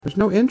There's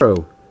no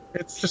intro.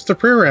 It's just a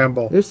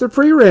pre-ramble. It's the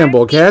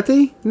pre-ramble,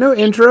 Kathy. No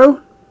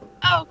intro.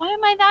 Oh, why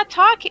am I not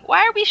talking?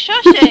 Why are we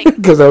shushing?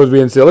 Because I was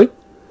being silly.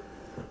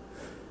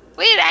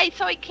 Wait, I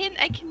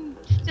can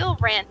still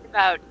rant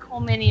about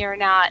Cool Mini or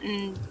not,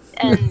 and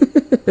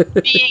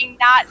being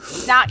not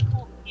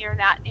Cool Mini or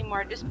not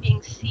anymore, just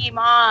being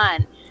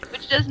Simon,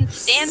 which doesn't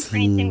stand for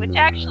anything. Which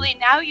actually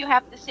now you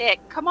have to say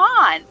it. Come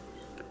on,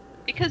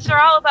 because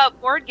they're all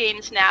about board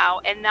games now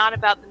and not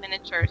about the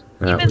miniatures.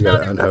 Even though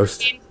they're board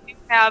games, do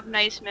have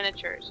nice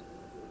miniatures.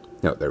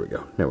 No, there we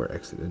go. Now we're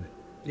exited.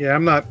 Yeah,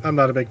 I'm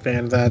not a big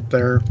fan of that.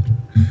 They're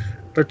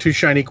too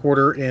shiny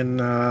quarter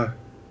in.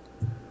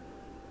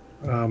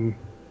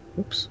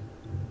 Oops.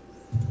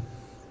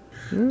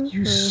 Okay.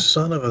 You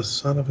son of a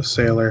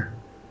sailor.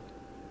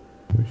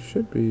 We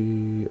should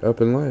be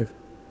up and live.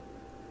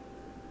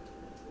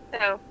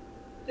 So,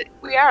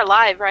 we are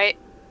live, right?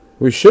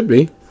 We should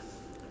be.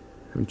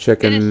 I'm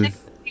checking. It is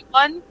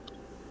 6:51.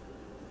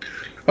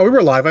 Oh, we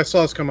were live. I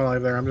saw us coming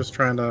live there. I'm just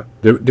trying to.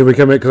 Did we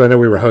come in? Because I know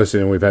we were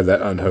hosting and we've had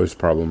that unhost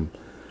problem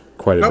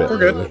quite a bit. We're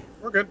good. Lately.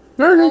 We're good.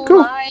 Okay,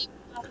 cool.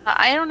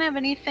 I don't have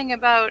anything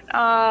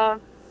about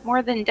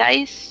More Than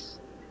Dice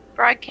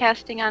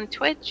broadcasting on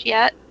Twitch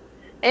yet.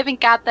 I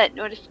haven't got that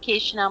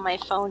notification on my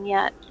phone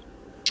yet.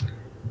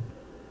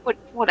 But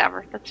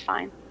whatever, that's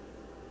fine.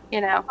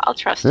 You know, I'll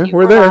trust you.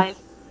 We're there. Live.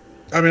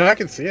 I mean, I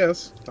can see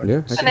us. I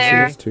can see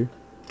us too.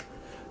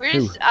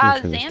 Where's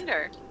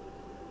Xander?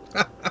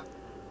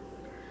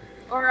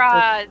 Or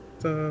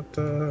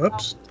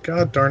oops!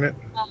 God darn it!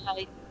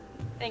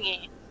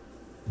 Thingy.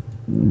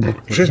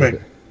 Excuse me.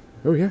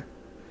 Oh yeah.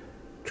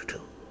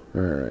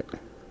 All right.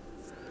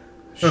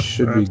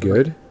 Should be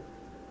good.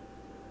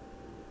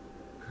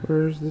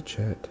 Where's the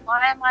chat?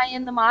 Why am I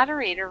in the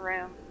moderator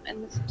room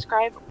and the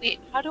subscribe? Wait,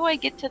 how do I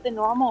get to the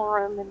normal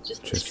room and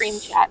just the stream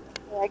chat?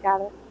 Okay, I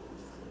got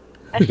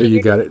it.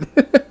 You got it.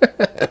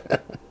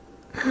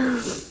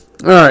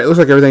 All right, looks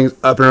like everything's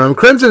up and running.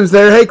 Crimson's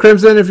there. Hey,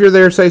 Crimson, if you're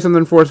there, say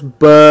something for us,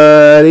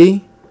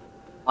 buddy.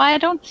 Why, I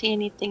don't see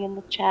anything in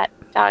the chat.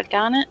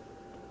 Doggone it.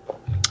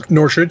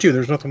 Nor should you.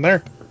 There's nothing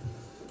there.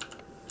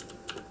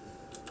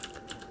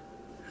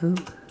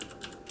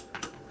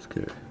 That's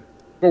good.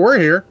 But we're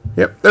here.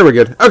 Yep, there we're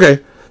good. Okay,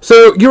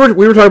 so we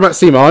were talking about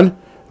Simon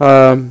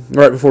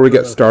right before we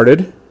got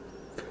started.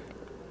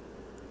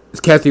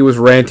 Kathy was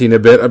ranting a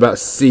bit about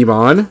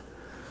Simon.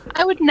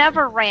 I would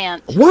never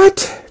rant.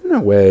 What? No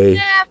way.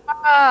 Never.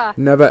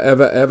 Never,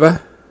 ever,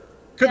 ever.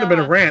 Couldn't have been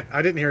a rant.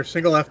 I didn't hear a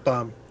single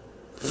F-bomb.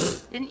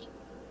 Didn't you?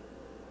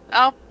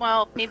 Oh,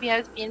 well, maybe I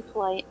was being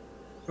polite.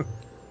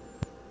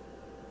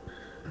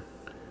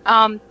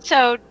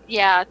 So,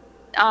 yeah,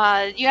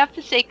 you have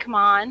to say, come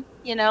on,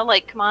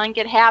 come on,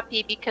 get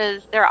happy,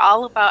 because they're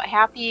all about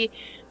happy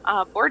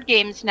board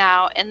games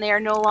now, and they are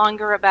no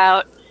longer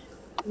about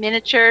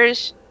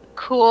miniatures,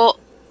 cool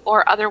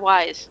or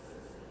otherwise.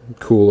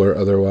 Cool or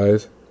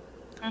otherwise.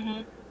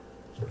 Mm-hmm.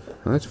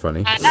 Oh, that's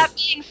funny. That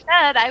being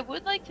said, I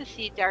would like to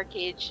see Dark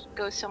Age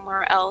go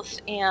somewhere else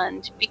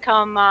and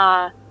become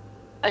a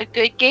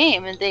good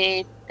game, and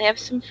they have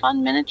some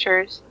fun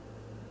miniatures.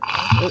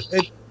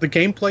 The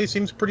gameplay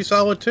seems pretty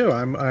solid too.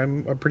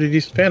 I'm a pretty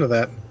decent fan of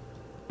that.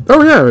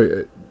 Oh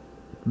yeah,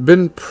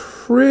 been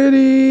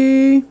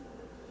pretty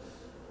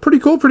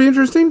cool, pretty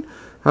interesting.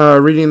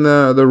 Reading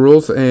the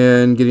rules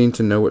and getting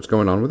to know what's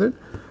going on with it.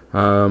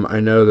 I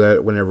know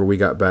that whenever we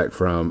got back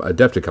from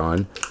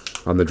Adepticon,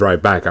 on the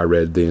drive back, I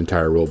read the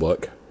entire rule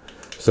book,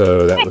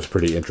 so that was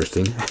pretty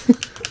interesting.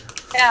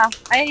 Yeah,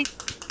 I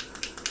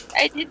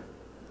did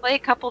play a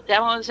couple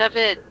demos of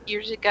it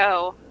years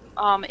ago.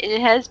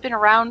 It has been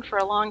around for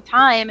a long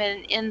time,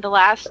 and in the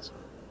last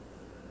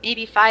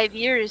maybe 5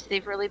 years,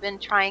 they've really been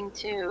trying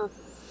to,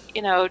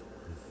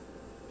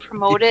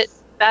 promote it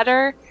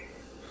better.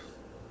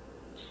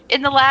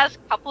 In the last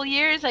couple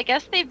years, I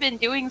guess they've been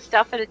doing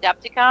stuff at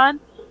Adepticon,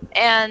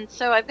 and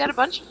so I've got a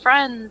bunch of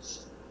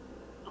friends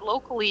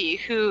locally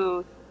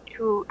who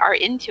are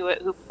into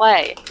it, who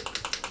play.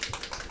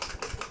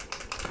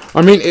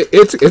 I mean,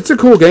 it's a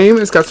cool game.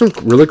 It's got some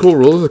really cool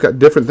rules. It's got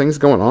different things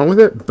going on with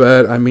it.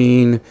 But, I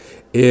mean,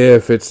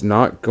 if it's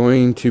not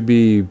going to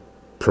be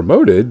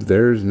promoted,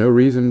 there's no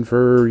reason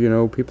for,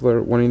 people that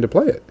are wanting to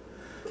play it.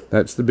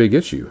 That's the big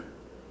issue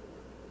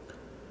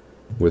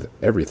with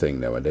everything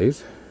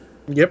nowadays.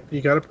 Yep,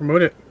 you got to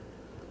promote it.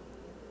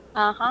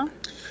 Uh-huh.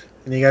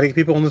 And you got to get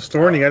people in the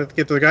store, and you got to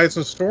get the guys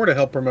in the store to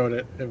help promote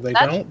it. If they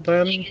don't,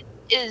 then...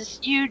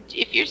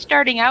 If you're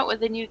starting out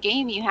with a new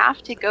game, you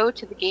have to go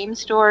to the game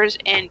stores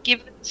and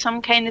give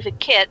some kind of a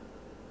kit,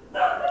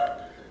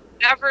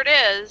 whatever it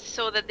is,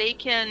 so that they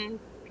can,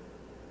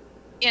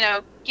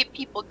 get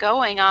people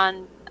going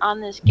on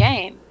this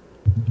game.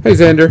 Hey,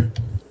 Xander.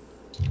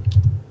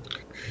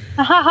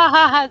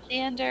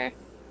 Xander.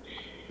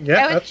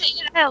 Yeah, I was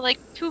saying that like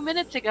 2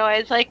 minutes ago. I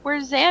was like,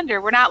 "Where's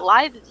Xander? We're not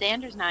live if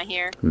Xander's not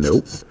here."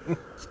 Nope.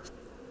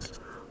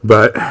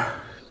 But.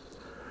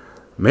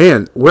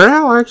 Man, we're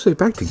all actually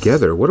back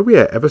together. What are we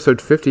at?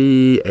 Episode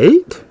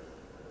 58?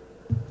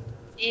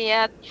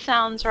 Yeah,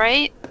 sounds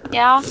right.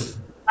 Yeah.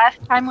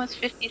 Last time was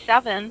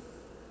 57.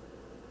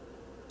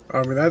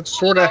 I mean, that's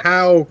sort of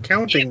how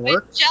counting It would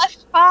works.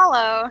 just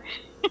follow.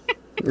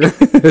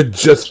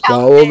 Just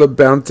follow the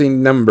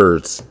bouncing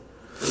numbers.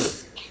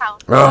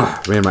 Count.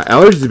 Oh, man, my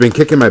allergies have been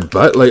kicking my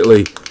butt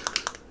lately.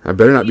 I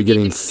better not be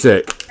getting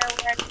sick.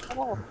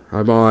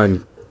 I'm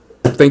on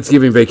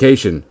Thanksgiving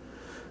vacation,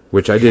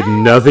 which I did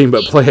nothing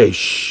but play a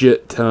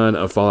shit ton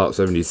of Fallout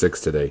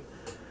 76 today.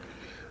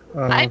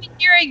 I've been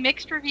hearing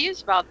mixed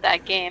reviews about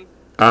that game.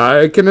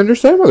 I can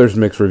understand why there's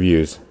mixed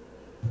reviews.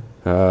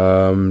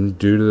 Due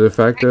to the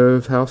fact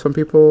of how some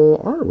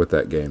people are with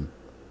that game.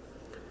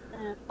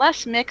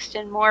 Less mixed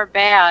and more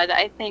bad,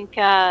 I think,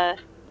 have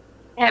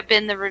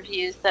been the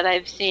reviews that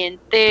I've seen.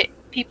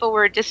 People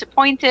were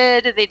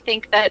disappointed. They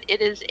think that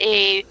it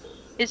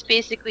is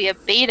basically a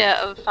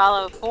beta of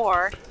Fallout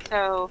 4.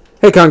 So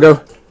Hey,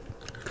 Congo.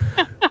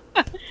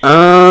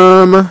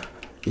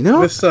 You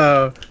know, This,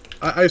 I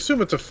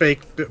assume it's a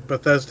fake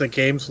Bethesda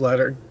Games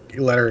letter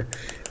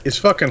is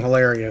fucking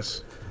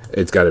hilarious.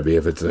 it's got to be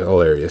if it's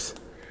hilarious.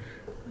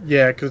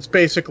 Yeah, because it's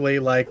basically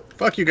like,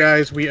 fuck you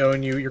guys, we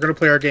own you. You're going to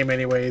play our game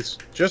anyways.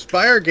 Just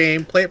buy our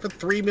game, play it for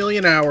 3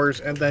 million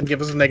hours, and then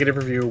give us a negative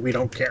review. We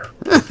don't care.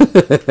 that's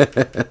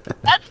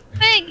the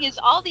thing, is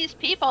all these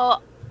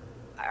people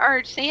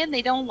are saying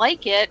they don't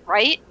like it,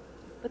 right?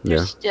 But they're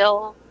Yeah.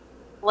 still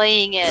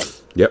playing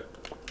it. Yep.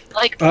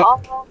 Like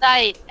all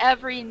night,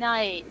 every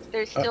night,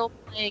 they're still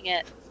playing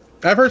it.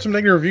 I've heard some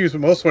negative reviews, but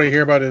most of what I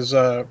hear about is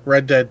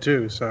Red Dead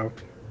 2, so...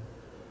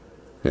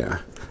 Yeah.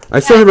 I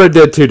still have Red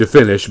Dead 2 to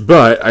finish,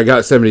 but I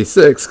got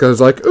 76 because,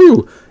 like,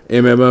 ooh,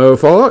 MMO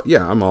Fallout?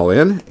 Yeah, I'm all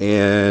in.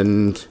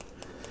 And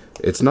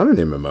it's not an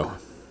MMO.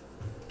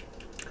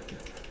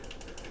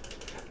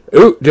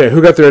 Ooh,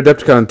 who got their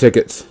Adepticon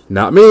tickets?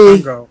 Not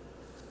me. Go.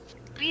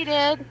 We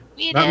did.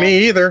 Not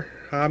me either.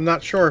 I'm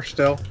not sure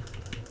still.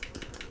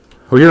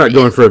 Well, you're not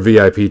going for a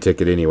VIP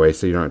ticket anyway,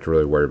 so you don't have to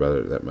really worry about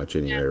it that much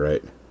anyway,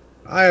 right?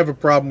 I have a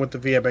problem with the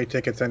VIP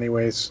tickets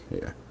anyways.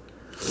 Yeah.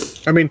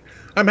 I mean,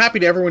 I'm happy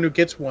to everyone who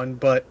gets one,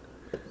 but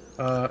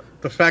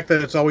the fact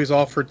that it's always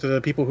offered to the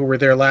people who were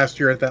there last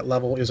year at that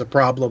level is a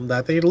problem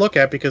that they need to look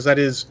at, because that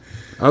is...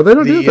 Oh, they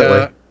don't do it that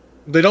way.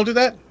 They don't do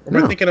that? Or am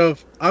No. I thinking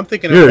of... I'm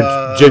thinking You're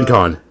of... Gen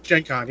Con.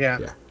 Gen Con, yeah.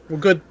 Yeah. Well,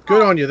 good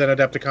on you then,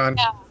 Adepticon.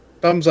 Yeah.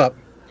 Thumbs up.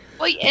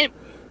 Well,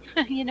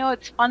 you know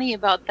what's funny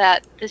about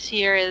that this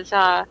year is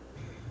the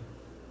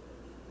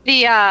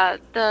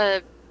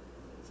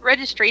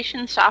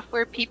registration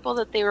software people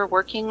that they were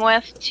working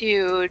with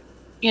to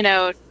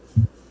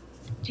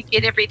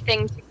get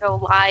everything to go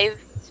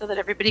live so that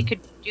everybody could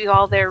do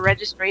all their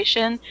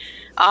registration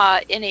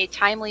in a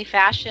timely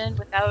fashion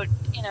without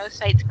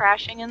sites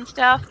crashing and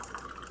stuff.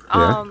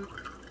 Yeah.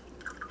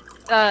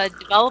 The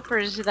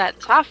developers of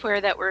that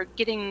software that were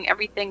getting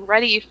everything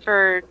ready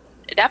for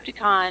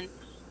Adepticon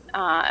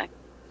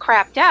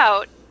crapped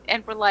out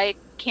and were like,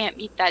 can't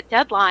meet that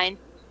deadline.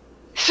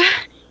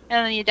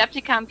 And then the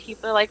Adepticon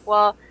people are like,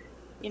 well,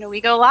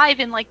 we go live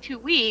in like 2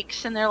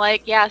 weeks, and they're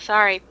like, yeah,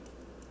 sorry.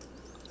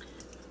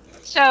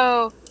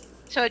 So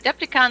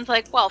Adepticon's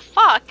like, well,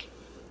 fuck.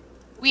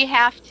 We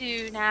have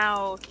to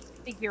now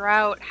figure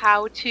out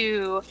how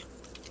to,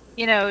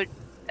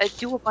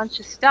 do a bunch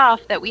of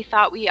stuff that we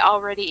thought we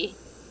already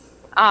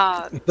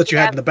That you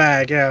had in the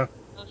bag, yeah.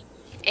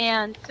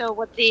 And so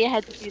what they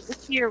had to do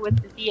this year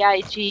with the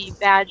VIG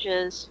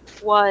badges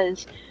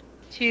was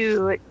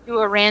to do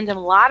a random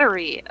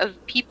lottery of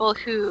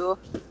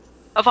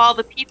all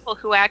the people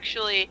who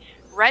actually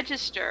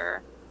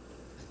register,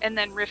 and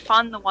then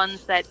refund the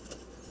ones that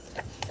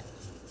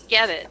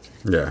get it.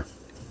 Yeah.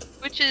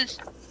 Which is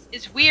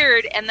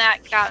weird, and that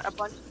got a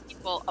bunch of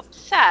people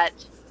upset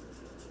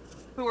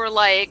who were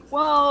like,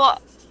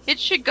 well, it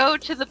should go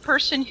to the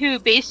person who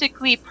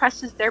basically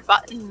presses their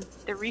button,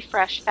 the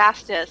refresh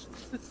fastest,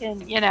 who can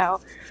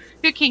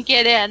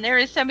get in. There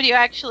is somebody who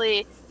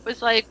actually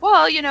was like,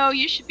 well,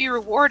 you should be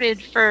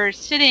rewarded for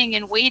sitting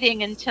and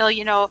waiting until,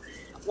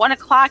 1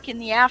 o'clock in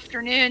the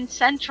afternoon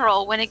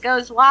Central when it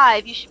goes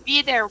live. You should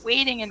be there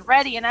waiting and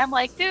ready. And I'm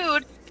like,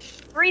 dude,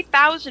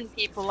 3,000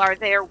 people are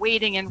there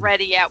waiting and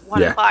ready at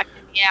 1 o'clock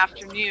in the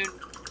afternoon,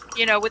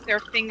 with their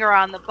finger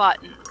on the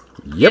button.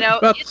 Yep. I was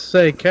about to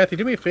say, Kathy,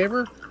 do me a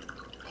favor.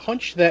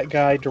 Punch that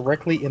guy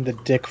directly in the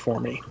dick for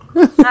me.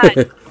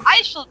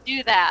 I shall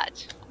do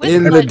that.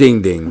 In the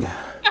ding ding.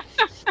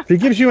 If he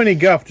gives you any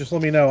guff, just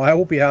let me know. I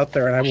will be out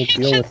there and I will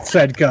deal with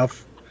said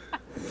guff.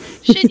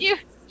 Should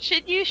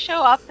you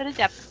show up at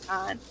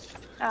Adepticon,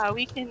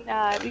 we can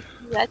do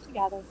that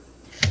together.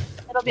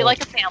 It'll be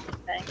like a family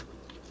thing.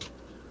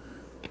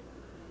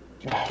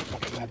 Oh,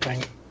 fucking that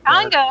thing.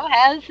 Congo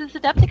has his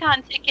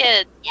Adepticon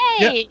ticket.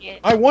 Yay! Yeah,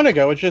 I want to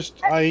go. It's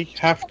just I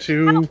have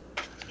to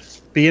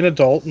be an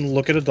adult and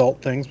look at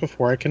adult things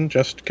before I can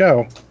just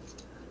go.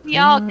 We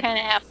all kind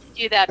of have to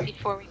do that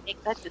before we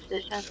make that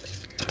decision.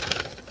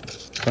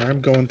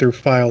 I'm going through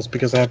files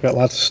because I've got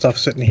lots of stuff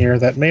sitting here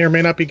that may or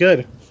may not be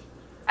good.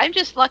 I'm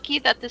just lucky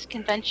that this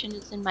convention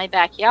is in my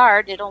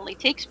backyard. It only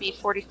takes me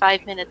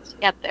 45 minutes to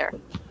get there.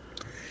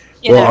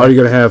 Well, are you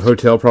going to have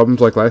hotel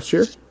problems like last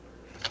year?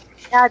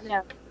 God,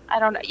 no. I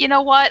don't know. You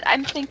know what?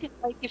 I'm thinking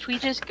like if we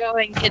just go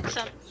and get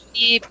some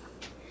cheap,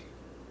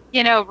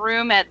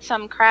 room at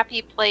some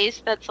crappy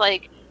place that's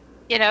like,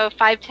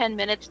 5-10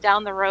 minutes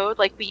down the road,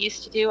 like we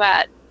used to do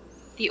at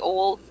the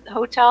old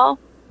hotel.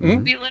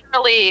 Mhm. We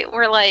literally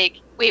were like,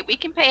 wait, we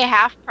can pay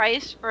half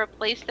price for a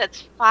place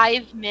that's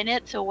 5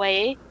 minutes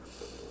away.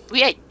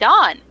 We ain't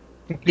done.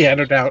 Yeah,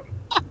 no doubt.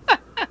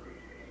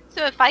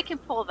 So if I can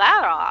pull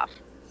that off,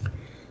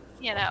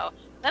 then I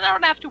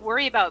don't have to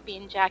worry about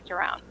being jacked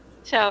around.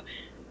 So,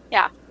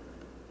 yeah,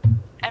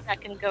 I'm not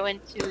going to go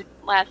into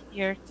last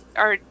year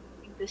or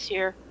this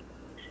year.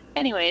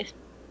 Anyways,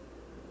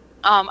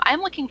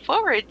 I'm looking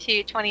forward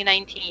to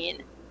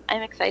 2019.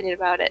 I'm excited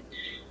about it.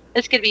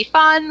 It's going to be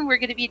fun. We're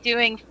going to be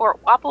doing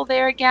Fort Wapple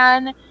there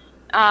again.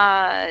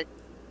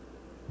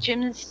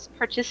 Jim's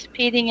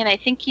participating in, I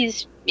think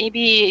he's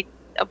maybe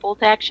a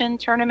bolt action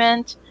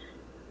tournament.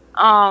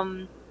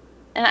 And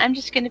I'm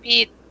just going to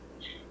be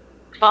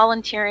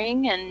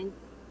volunteering and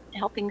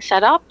helping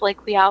set up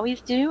like we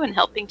always do, and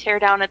helping tear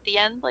down at the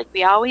end like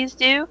we always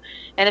do.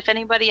 And if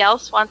anybody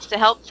else wants to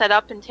help set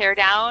up and tear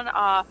down,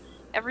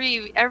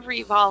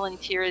 every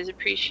volunteer is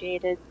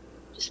appreciated.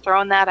 Just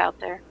throwing that out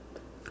there.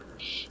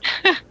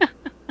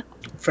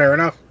 Fair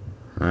enough.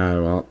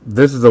 Well,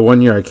 this is the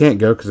one year I can't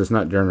go because it's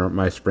not during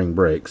my spring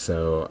break,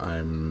 so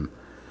I'm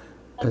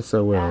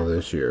SOL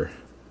this year.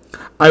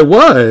 I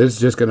was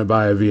just going to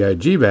buy a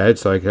VIG badge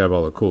so I could have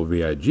all the cool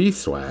VIG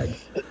swag.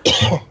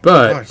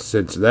 But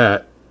since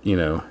that,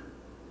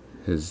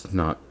 is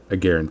not a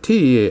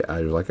guarantee,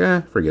 I was like,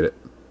 forget it.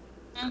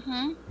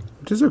 Mm-hmm.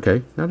 Which is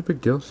okay. Not a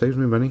big deal. Saves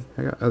me money.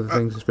 I got other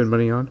things to spend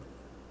money on.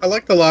 I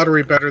like the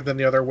lottery better than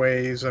the other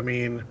ways. I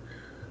mean,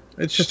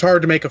 it's just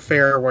hard to make a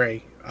fair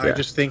way. Yeah. I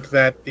just think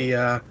that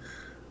the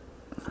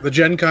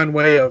Gen Con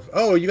way of,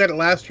 you got it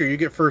last year, you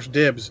get first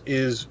dibs,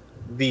 is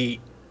the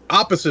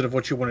opposite of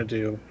what you want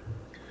to do.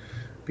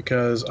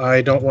 Because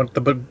I don't want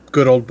the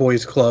good old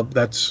boys club.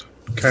 That's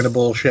kind of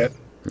bullshit.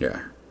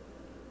 Yeah.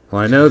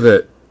 Well, I know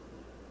that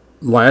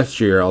last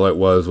year all it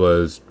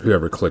was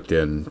whoever clicked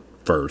in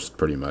first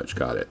pretty much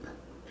got it.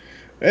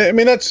 I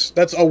mean, that's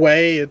a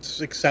way.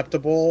 It's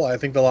acceptable. I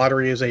think the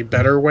lottery is a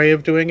better way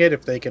of doing it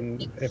if they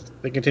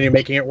continue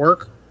making it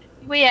work.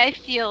 The way I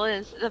feel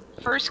is the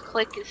first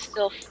click is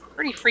still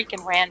pretty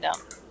freaking random.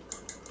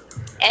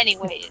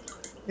 Anyways.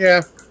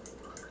 Yeah.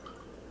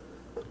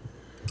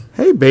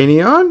 Hey,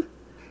 Banyan,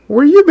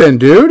 where you been,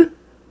 dude?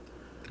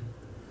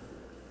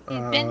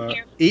 You've been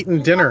here.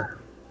 Eating dinner.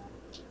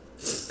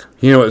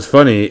 You know what's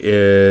funny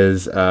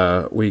is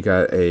we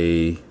got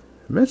a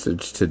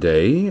message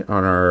today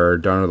on our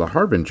Dawn of the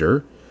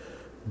Harbinger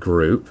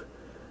group.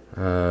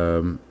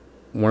 One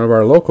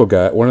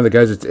of the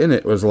guys that's in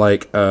it was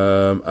like,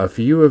 a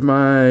few of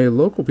my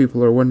local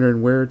people are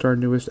wondering where it's our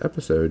newest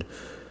episode.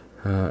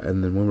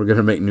 And then when we're going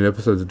to make new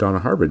episodes of Dawn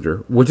of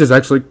Harbinger, which is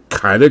actually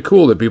kind of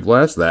cool that people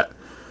ask that.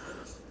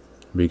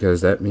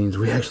 Because that means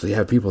we actually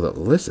have people that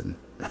listen.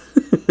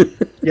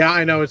 Yeah,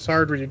 I know. It's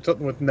hard when you're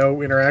something with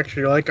no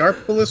interaction. You're like, are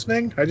people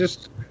listening?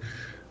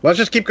 Let's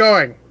just keep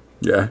going.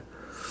 Yeah.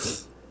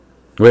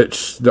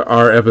 Which,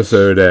 our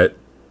episode at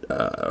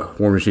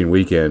War Machine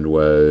Weekend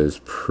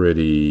was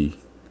pretty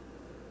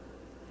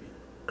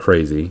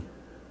crazy.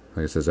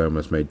 Like I says, I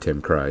almost made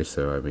Tim cry,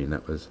 so I mean,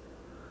 that was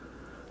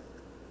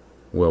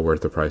well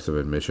worth the price of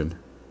admission.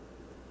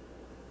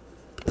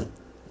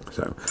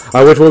 So,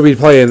 which we'll be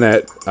playing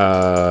that,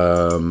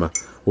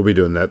 we'll be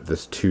doing that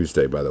this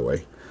Tuesday, by the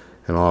way.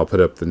 And I'll put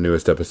up the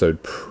newest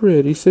episode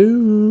pretty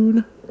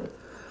soon.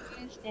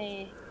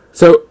 Tuesday.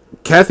 So,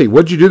 Kathy,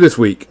 what'd you do this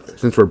week,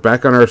 since we're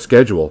back on our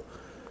schedule?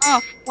 Oh,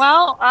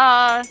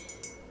 well,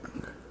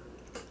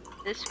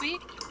 this week,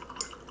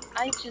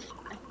 I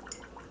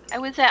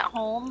was at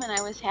home and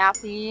I was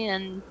happy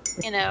and,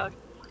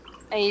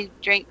 I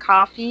drank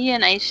coffee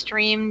and I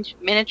streamed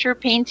miniature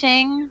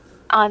painting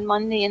on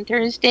Monday and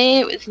Thursday.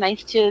 It was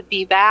nice to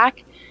be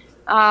back.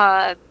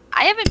 I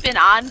haven't been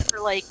on for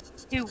like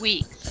 2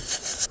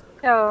 weeks.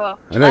 So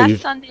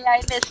last Sunday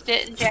I missed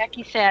it and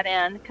Jackie sat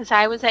in because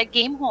I was at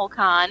Gamehole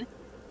Con.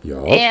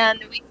 Yup.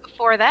 And the week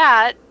before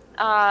that,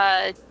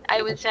 I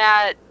was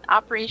at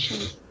Operation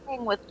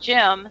Spring with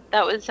Jim.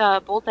 That was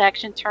a bolt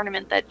action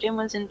tournament that Jim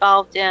was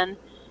involved in.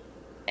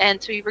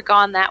 And so we were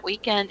gone that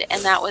weekend,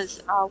 and that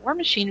was War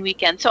Machine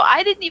weekend. So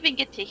I didn't even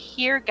get to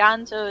hear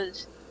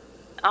Gonzo's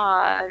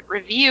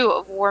review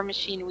of War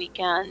Machine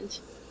weekend.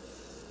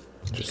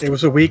 It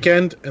was a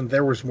weekend, and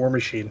there was War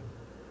Machine.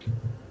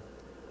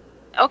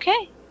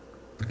 Okay.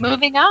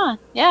 Moving on.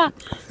 Yeah.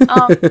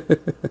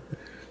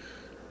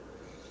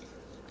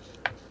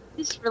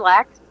 Just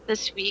relaxed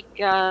this week.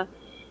 All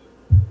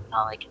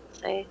I can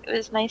say. It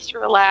was nice to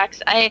relax.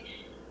 I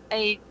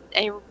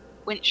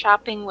went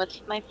shopping with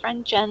my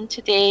friend Jen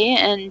today,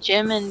 and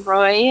Jim and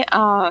Roy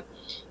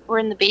were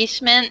in the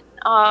basement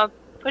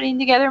putting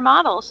together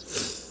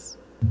models.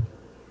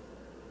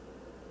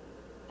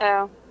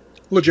 So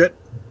Legit.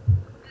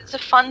 it was a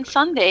fun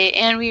Sunday,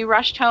 and we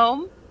rushed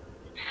home.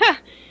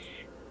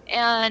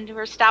 And we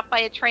were stopped by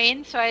a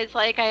train, so I was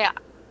like, I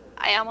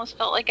I almost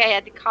felt like I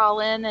had to call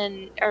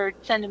in or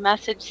send a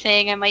message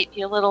saying I might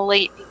be a little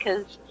late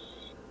because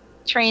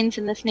trains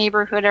in this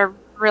neighborhood are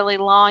really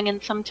long,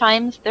 and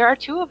sometimes there are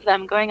two of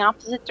them going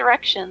opposite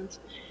directions,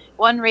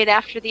 one right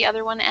after the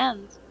other one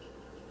ends.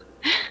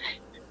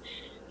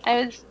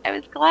 I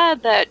was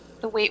glad that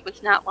the wait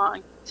was not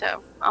long.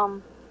 So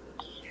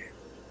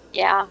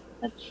yeah,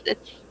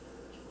 it's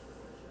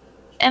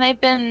and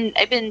I've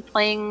been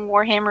playing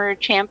Warhammer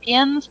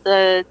Champions,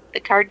 the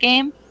card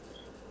game,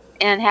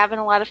 and having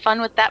a lot of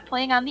fun with that,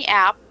 playing on the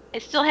app. I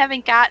still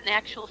haven't got an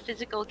actual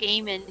physical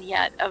game in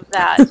yet of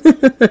that.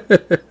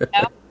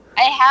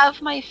 I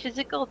have my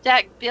physical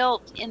deck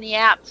built in the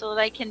app so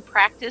that I can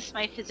practice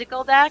my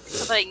physical deck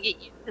so that I can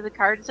get used to the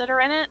cards that are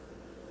in it.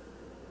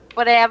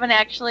 But I haven't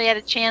actually had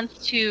a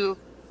chance to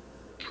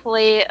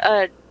play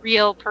a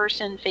real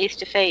person face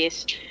to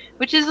face,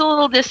 which is a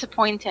little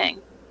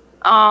disappointing.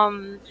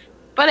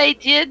 But I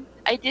did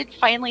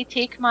finally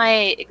take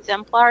my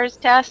exemplars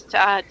test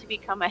to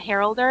become a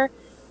heralder,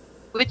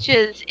 which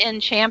is in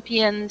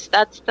Champions.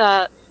 That's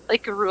a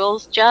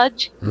rules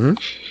judge. Mm-hmm.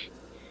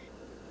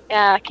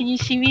 Yeah, can you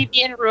see me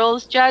being a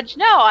rules judge?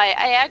 No,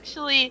 I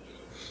actually,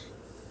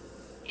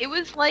 it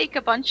was like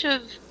a bunch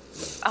of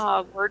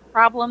word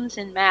problems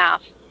in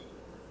math.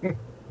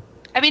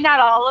 I mean, not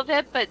all of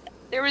it, but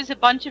there was a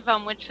bunch of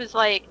them, which was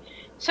like,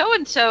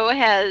 so-and-so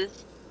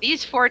has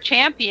these 4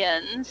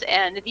 champions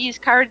and these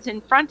cards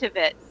in front of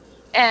it,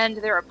 and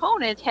their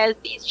opponent has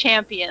these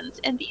champions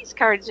and these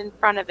cards in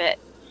front of it.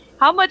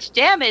 How much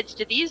damage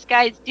do these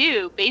guys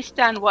do based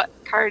on what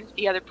cards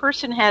the other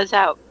person has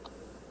out?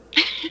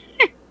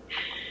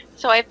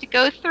 So I have to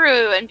go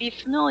through and be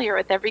familiar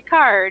with every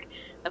card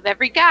of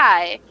every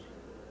guy,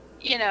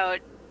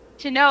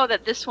 to know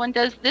that this one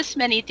does this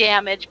many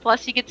damage,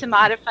 plus he gets a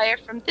modifier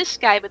from this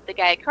guy, but the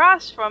guy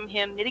across from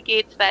him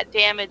mitigates that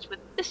damage with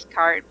this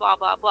card, blah,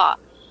 blah, blah.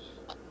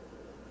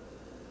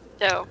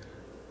 So.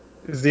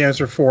 Is the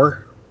answer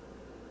 4?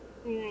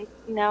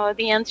 No,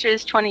 the answer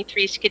is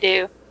 23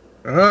 Skidoo.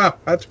 Ah,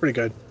 that's pretty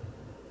good.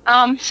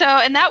 And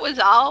that was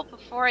all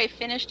before I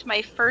finished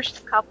my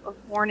first cup of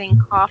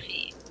morning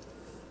coffee.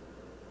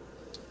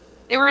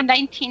 There were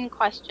 19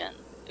 questions.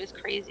 It was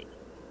crazy.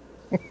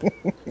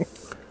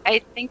 I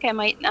think I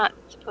might not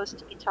supposed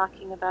to be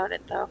talking about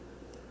it, though.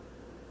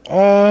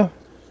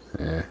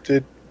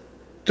 It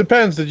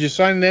depends. Did you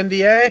sign an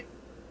NDA?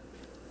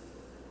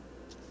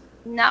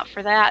 Not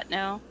for that,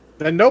 no.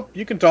 Then nope,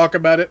 you can talk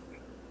about it.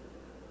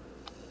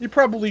 You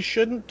probably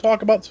shouldn't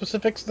talk about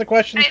specifics of the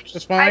questions, which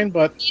is fine,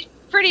 but... I'm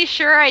pretty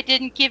sure I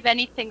didn't give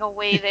anything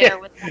away there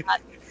with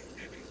that.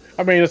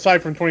 I mean,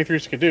 aside from 23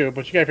 Skidoo,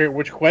 but you gotta figure out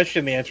which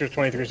question the answer is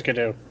 23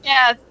 Skidoo.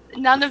 Yeah,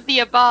 none of the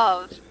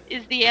above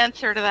is the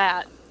answer to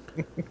that.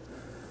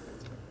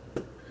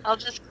 I'll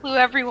just clue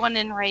everyone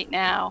in right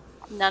now.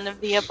 None of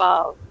the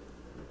above.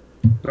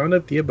 None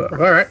of the above.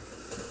 Alright.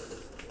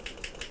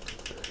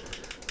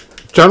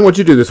 John, what'd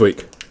you do this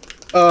week?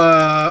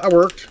 I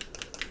worked.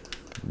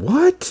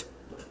 What?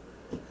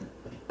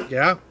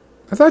 Yeah.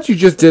 I thought you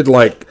just did,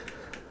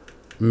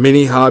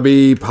 mini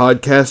hobby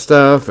podcast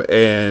stuff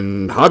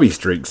and hobby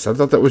streaks. I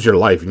thought that was your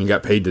life and you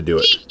got paid to do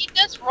it. He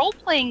does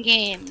role-playing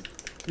games.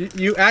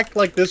 You act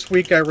like this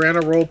week I ran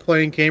a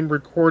role-playing game,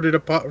 recorded 2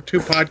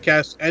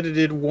 podcasts,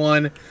 edited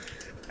 1,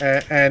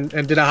 and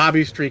did a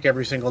hobby streak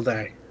every single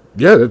day.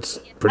 Yeah, that's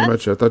pretty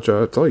much, I thought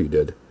that's all you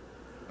did.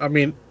 I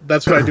mean,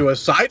 that's what I do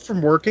aside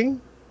from working.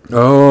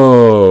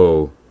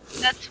 Oh.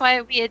 That's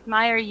why we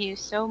admire you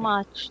so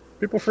much.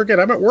 People forget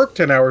I'm at work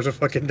 10 hours a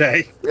fucking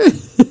day.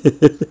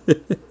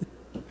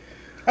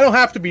 I don't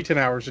have to be 10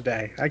 hours a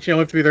day. Actually, I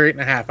only have to be there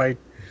 8.5.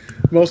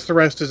 Most of the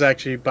rest is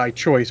actually by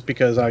choice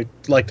because I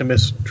like to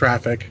miss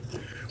traffic.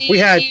 Do you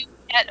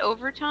get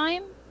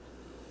overtime?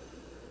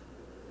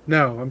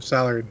 No, I'm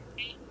salaried.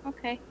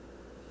 Okay.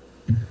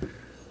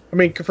 I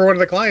mean, for one of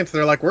the clients,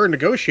 they're like, we're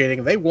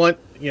negotiating. They want,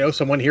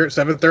 someone here at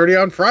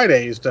 7:30 on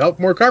Fridays to help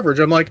more coverage.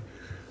 I'm like,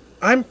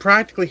 I'm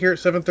practically here at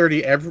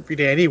 7:30 every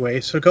day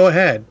anyway, so go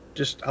ahead.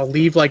 I'll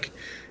leave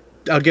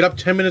I'll get up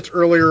 10 minutes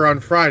earlier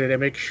on Friday to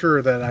make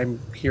sure that I'm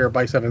here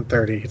by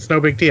 7:30. It's no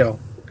big deal.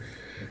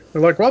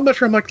 They're like, well, I'm not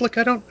sure. I'm like, look,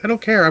 I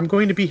don't care. I'm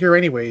going to be here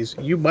anyways.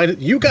 You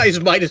guys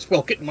might as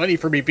well get money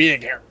for me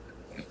being here.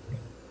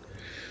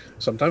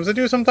 Sometimes they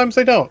do, sometimes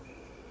they don't.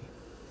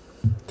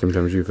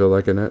 Sometimes you feel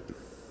like it.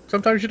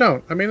 Sometimes you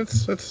don't. I mean,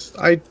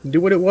 I knew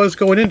what it was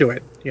going into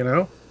it,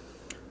 I'm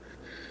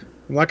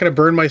not going to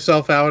burn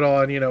myself out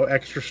on,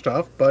 extra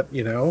stuff, but,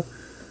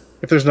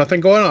 if there's nothing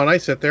going on, I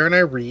sit there and I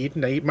read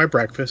and I eat my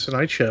breakfast and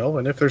I chill.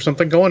 And if there's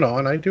something going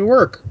on, I do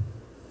work.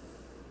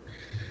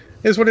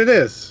 It is what it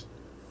is.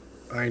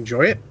 I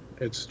enjoy it.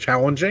 It's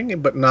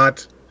challenging, but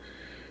not...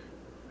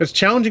 It's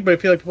challenging, but I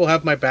feel like people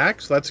have my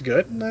back, so that's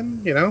good. And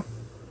then,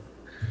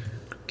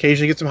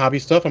 occasionally get some hobby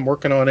stuff. I'm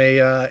working on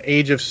a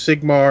Age of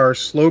Sigmar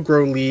Slow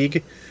Grow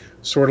League,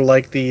 sort of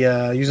like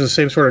the... using the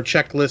same sort of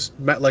checklist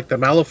like the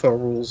Malifaux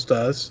rules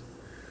does.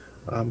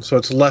 So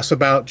it's less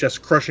about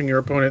just crushing your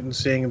opponent and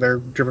seeing they're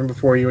driven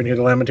before you and hear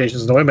the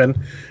lamentations of the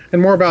women, and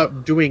more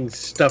about doing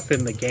stuff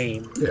in the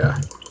game.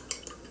 Yeah.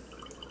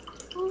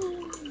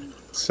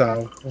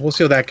 So we'll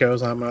see how that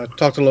goes. I'm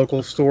talked to the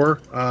local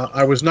store.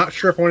 I was not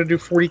sure if I want to do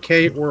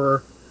 40K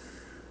or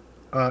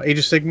Age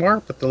of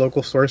Sigmar, but the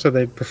local store said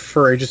they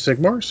prefer Age of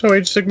Sigmar, so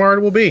Age of Sigmar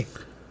it will be.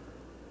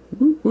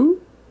 Woo,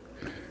 woo.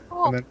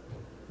 Cool. And then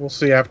we'll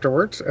see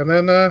afterwards. And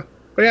then, but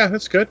yeah,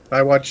 that's good.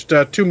 I watched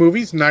 2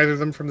 movies, neither of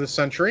them from this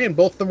century, and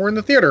both of them were in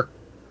the theater.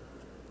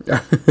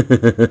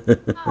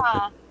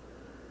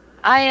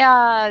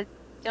 I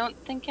don't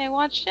think I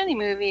watched any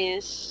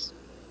movies.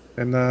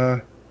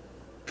 And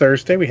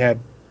Thursday we had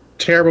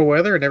terrible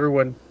weather, and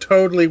everyone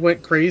totally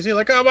went crazy.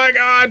 Like, oh my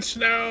god,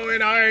 snow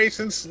and ice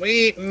and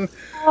sleet, and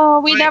Oh,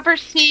 we never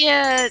see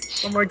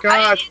it. oh my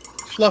god,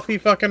 fluffy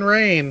fucking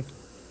rain.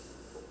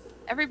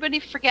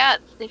 Everybody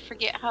forgets. They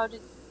forget how to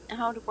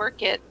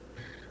work it.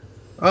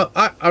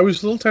 I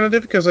was a little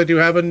tentative because I do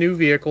have a new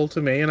vehicle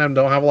to me, and I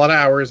don't have a lot of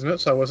hours in it,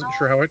 so I wasn't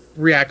sure how it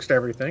reacts to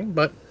everything.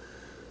 But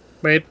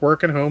made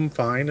work and home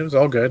fine. It was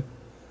all good.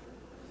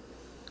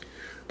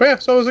 But yeah,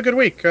 so it was a good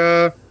week.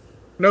 No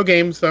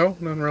games though,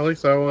 none really.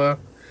 So,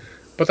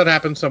 but that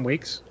happens some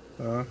weeks.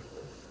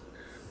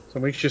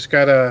 Some weeks just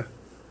gotta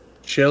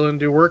chill and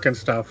do work and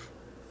stuff.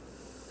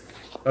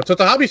 That's what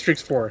the hobby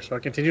streak's for. So I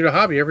continue to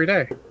hobby every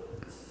day.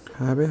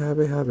 Hobby.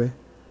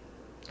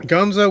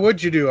 Gonzo,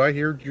 what'd you do? I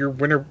hear your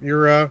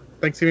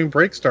Thanksgiving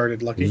break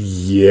started, Lucky.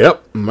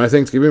 Yep, my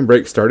Thanksgiving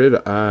break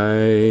started.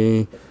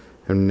 I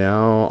am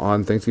now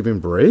on Thanksgiving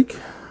break,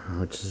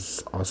 which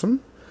is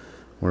awesome.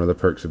 One of the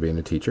perks of being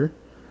a teacher.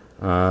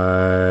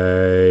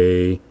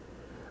 Let's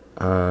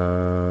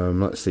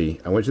see.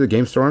 I went to the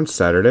game store on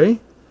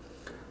Saturday.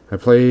 I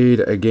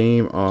played a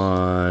game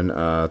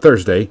on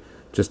Thursday,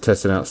 just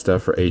testing out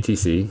stuff for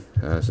ATC.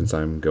 Since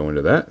I'm going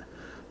to that,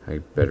 I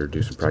better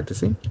do some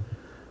practicing.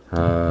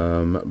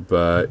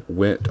 But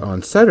went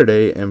on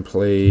Saturday and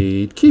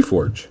played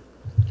Keyforge,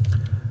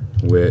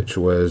 which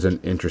was an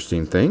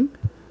interesting thing.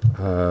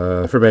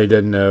 For everybody who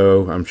didn't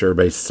know, I'm sure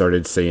everybody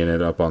started seeing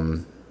it up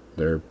on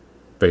their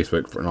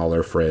Facebook, and all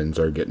their friends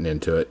are getting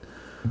into it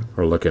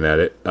or looking at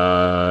it.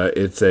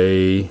 It's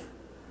a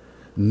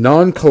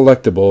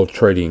non-collectible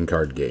trading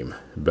card game,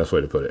 best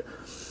way to put it.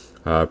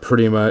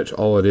 Pretty much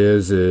all it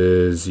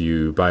is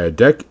you buy a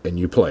deck and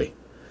you play.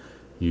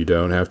 You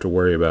don't have to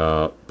worry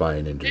about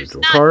buying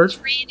individual cards.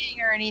 There's not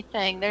trading or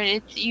anything.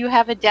 You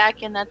have a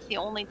deck, and that's the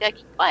only deck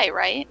you play,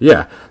 right?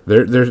 Yeah,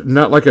 there's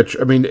not like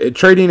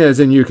trading as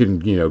in you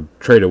can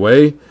trade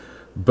away,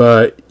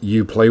 but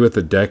you play with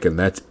the deck and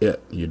that's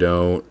it. You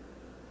don't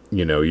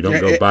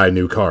go buy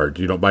new cards.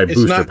 You don't buy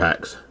booster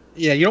packs.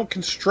 Yeah, you don't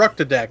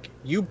construct a deck.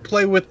 You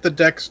play with the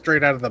deck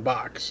straight out of the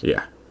box.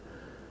 Yeah,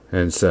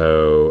 and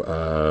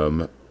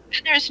so.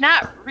 And there's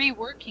not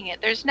reworking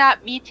it. There's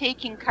not me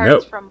taking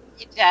cards from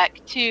my deck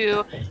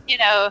to,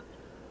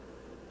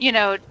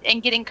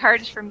 and getting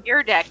cards from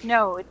your deck.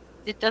 No,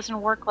 it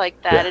doesn't work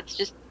like that. Yeah. It's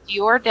just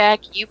your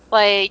deck. You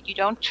play. You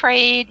don't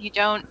trade. You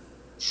don't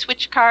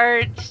switch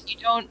cards. You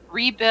don't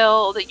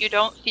rebuild. You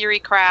don't theory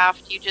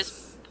craft. You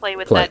just play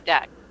with that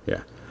deck.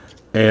 Yeah,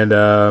 and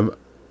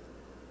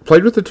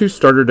played with the 2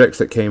 starter decks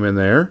that came in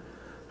there.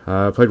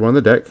 Played one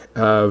of the deck.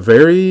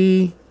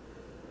 Very.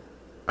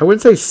 I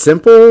wouldn't say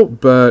simple,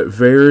 but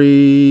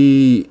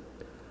very...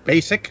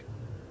 Basic?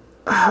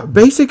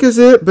 Basic is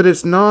it, but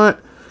it's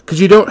not...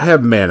 Because you don't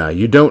have mana.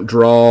 You don't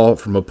draw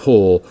from a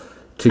pool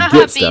to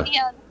get stuff.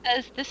 Banian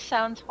says this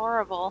sounds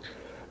horrible.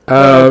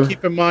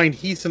 Keep in mind,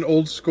 he's an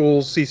old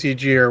school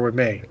CCGer with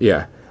me.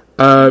 Yeah.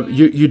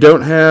 You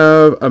don't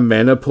have a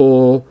mana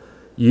pool.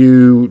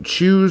 You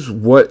choose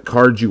what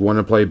cards you want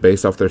to play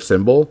based off their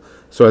symbol.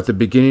 So at the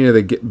beginning of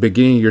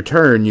your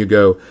turn, you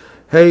go,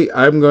 hey,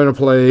 I'm going to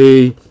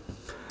play...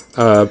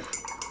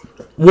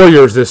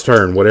 Warriors this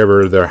turn,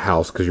 whatever their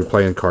house, because you're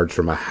playing cards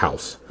from a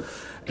house.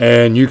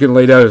 And you can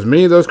lay down as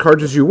many of those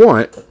cards as you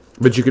want,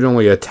 but you can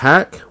only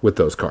attack with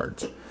those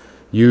cards.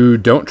 You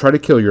don't try to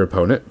kill your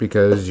opponent,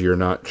 because you're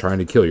not trying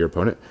to kill your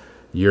opponent.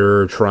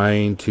 You're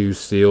trying to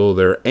steal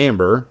their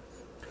amber,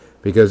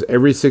 because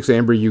every 6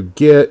 amber you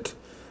get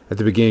at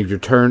the beginning of your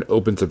turn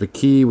opens up a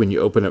key. When you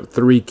open up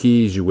 3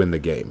 keys, you win the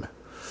game.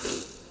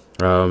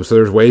 So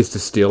there's ways to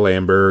steal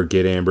amber,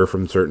 get amber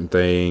from certain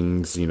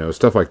things,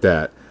 stuff like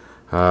that.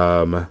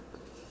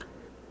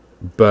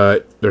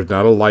 But there's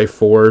not a life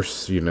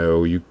force.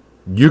 You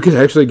can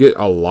actually get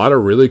a lot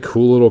of really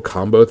cool little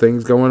combo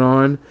things going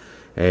on,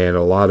 and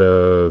a lot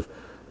of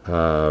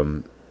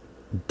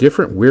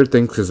different weird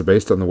things because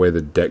based on the way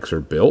the decks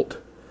are built.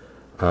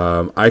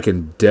 I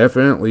can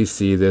definitely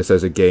see this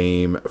as a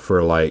game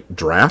for like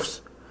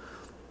drafts,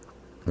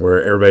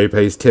 where everybody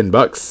pays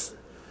 $10.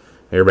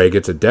 Everybody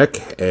gets a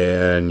deck,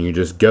 and you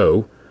just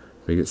go.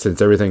 Because since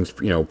everything's,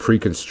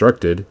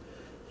 pre-constructed,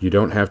 you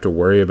don't have to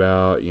worry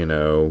about,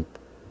 doing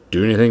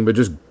anything but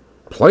just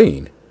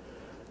playing.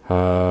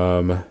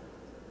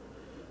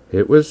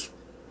 It was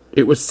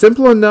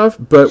simple enough,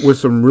 but with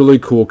some really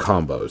cool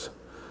combos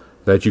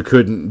that you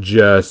couldn't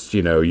just,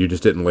 you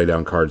just didn't lay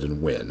down cards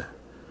and win.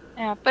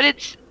 Yeah, but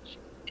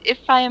if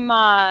I'm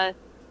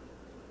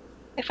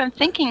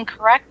thinking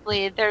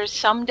correctly, there's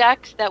some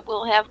decks that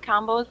will have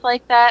combos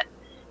like that.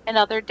 and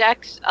other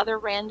decks, other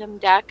random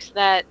decks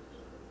that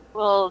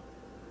will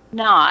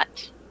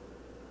not.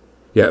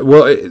 Yeah,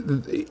 well,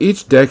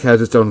 each deck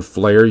has its own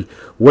flair.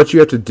 What you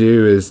have to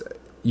do is,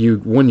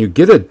 when you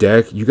get a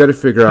deck, you got to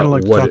figure I out don't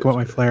like to what talk about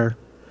my flair.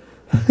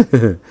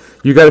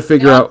 you got to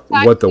figure out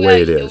Talk what the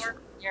way it about is. your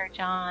player,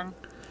 John.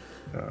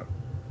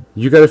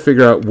 You got to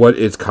figure out what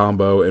its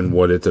combo and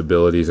what its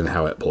abilities and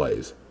how it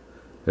plays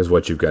is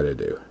what you've got to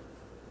do.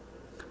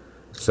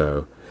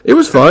 So it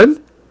was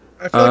fun.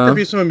 I feel like there'd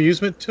be some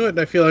amusement to it, and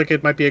I feel like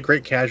it might be a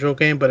great casual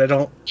game, but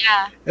Yeah.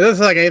 it doesn't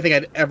sound like anything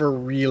I'd ever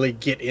really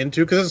get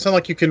into, because it doesn't sound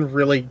like you can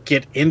really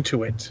get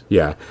into it.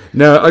 Yeah.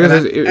 No, like I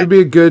said, it would be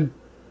a good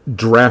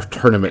draft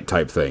tournament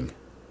type thing.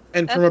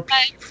 And That's from a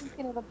why I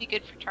think it'll be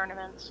good for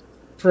tournaments.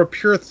 from a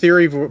pure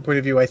theory point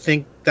of view, I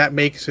think that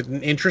makes it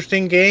an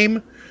interesting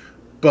game,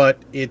 but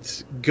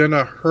it's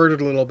gonna hurt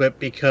it a little bit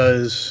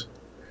because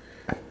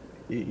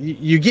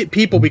you get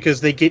people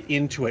because they get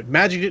into it.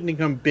 Magic didn't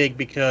become big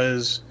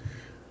because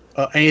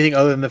anything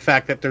other than the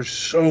fact that there's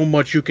so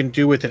much you can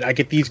do with it. I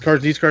get these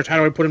cards. How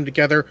do I put them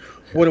together?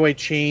 What do I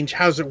change?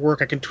 How does it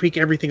work? I can tweak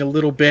everything a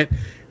little bit.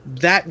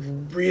 That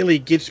really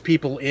gets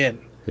people in.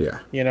 Yeah.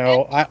 You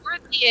know,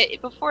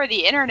 Before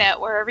the internet,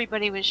 where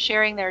everybody was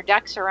sharing their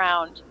decks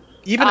around.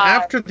 even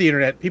after the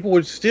internet, people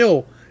would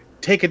still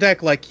take a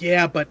deck like,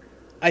 yeah, but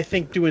I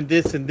think doing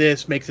this and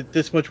this makes it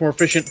this much more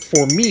efficient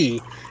for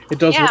me. It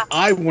does what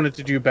I wanted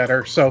to do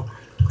better. So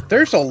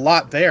there's a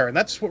lot there, and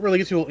that's what really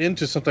gets people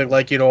into something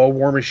like, a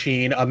War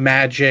Machine, a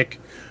Magic.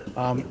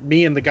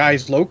 Me and the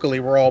guys locally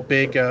were all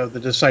big the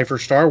Decipher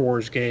Star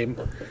Wars game,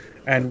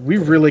 and we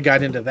really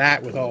got into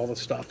that with all the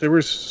stuff. There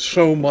was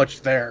so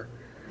much there.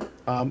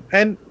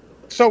 And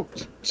so,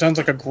 sounds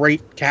like a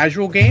great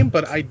casual game,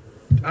 but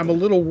I'm a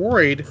little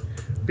worried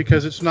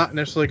because it's not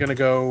necessarily going to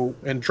go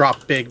and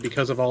drop big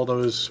because of all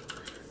those,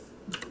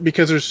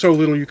 because there's so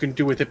little you can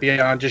do with it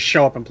beyond just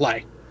show up and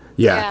play.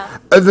 Yeah.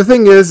 The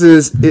thing is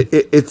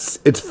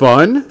it's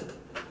fun,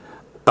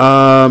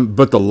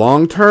 but the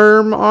long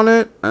term on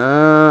it,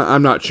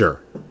 I'm not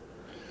sure.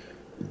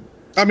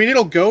 I mean,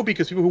 it'll go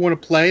because people who want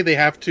to play, they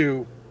have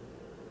to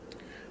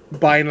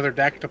buy another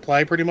deck to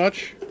play, pretty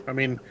much. I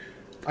mean,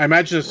 I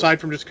imagine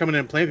aside from just coming in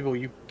and playing people,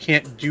 you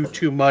can't do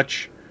too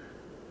much.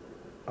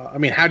 I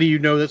mean, how do you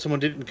know that someone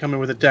didn't come in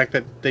with a deck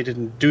that they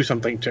didn't do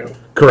something to?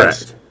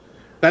 Correct.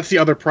 That's the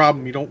other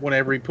problem. You don't want to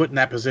ever be put in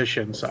that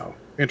position. So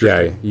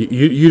interesting. Yeah,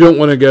 you don't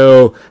want to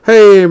go,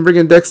 hey, I'm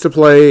bringing decks to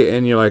play,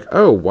 and you're like,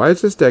 oh, why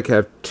does this deck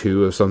have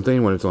 2 of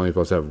something when it's only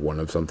supposed to have 1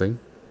 of something?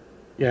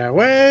 Yeah,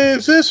 well,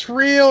 is this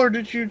real, or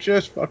did you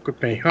just fuck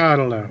with me? I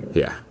don't know.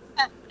 Yeah.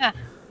 In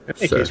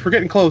any case, we're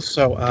getting close,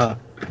 so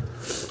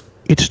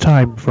it's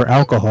time for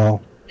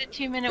alcohol. The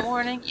 2-minute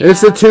warning.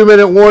 It's a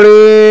 2-minute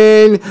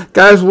warning.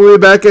 Guys, we'll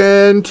be back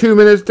in 2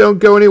 minutes. Don't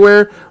go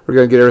anywhere. We're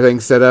going to get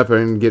everything set up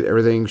and get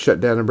everything shut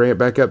down and bring it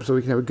back up so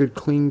we can have a good,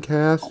 clean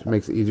cast. It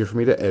makes it easier for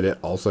me to edit.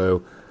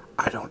 Also,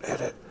 I don't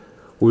edit.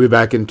 We'll be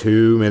back in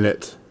 2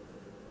 minutes.